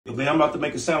Yo, babe, I'm about to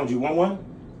make a sandwich. You want one?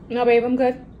 No, babe, I'm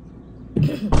good.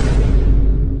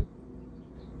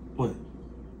 What?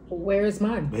 Where's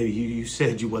mine? Baby, you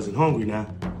said you wasn't hungry now.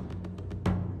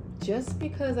 Just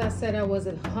because I said I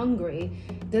wasn't hungry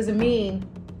doesn't mean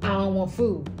I don't want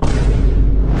food.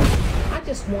 I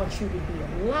just want you to be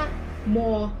a lot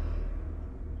more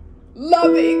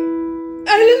loving.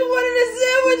 I just wanted a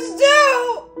sandwich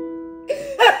too.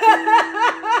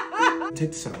 Take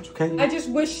the sandwich, okay? I just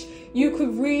wish you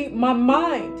could read my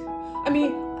mind. I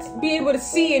mean, be able to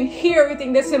see and hear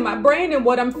everything that's in my brain and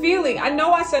what I'm feeling. I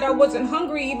know I said I wasn't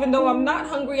hungry, even though I'm not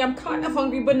hungry. I'm kind of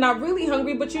hungry, but not really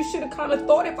hungry. But you should have kind of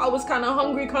thought if I was kind of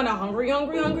hungry, not hungry.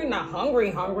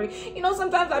 You know,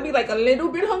 sometimes I'd be like a little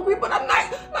bit hungry, but I'm not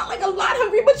like a lot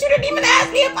hungry. But you didn't even ask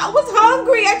me if I was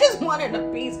hungry. I just wanted a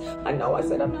piece. I know I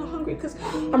said I'm not hungry because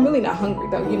I'm really not hungry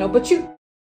though, you know, but you.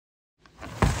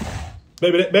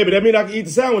 Baby, that mean I can eat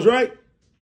the sandwich, right?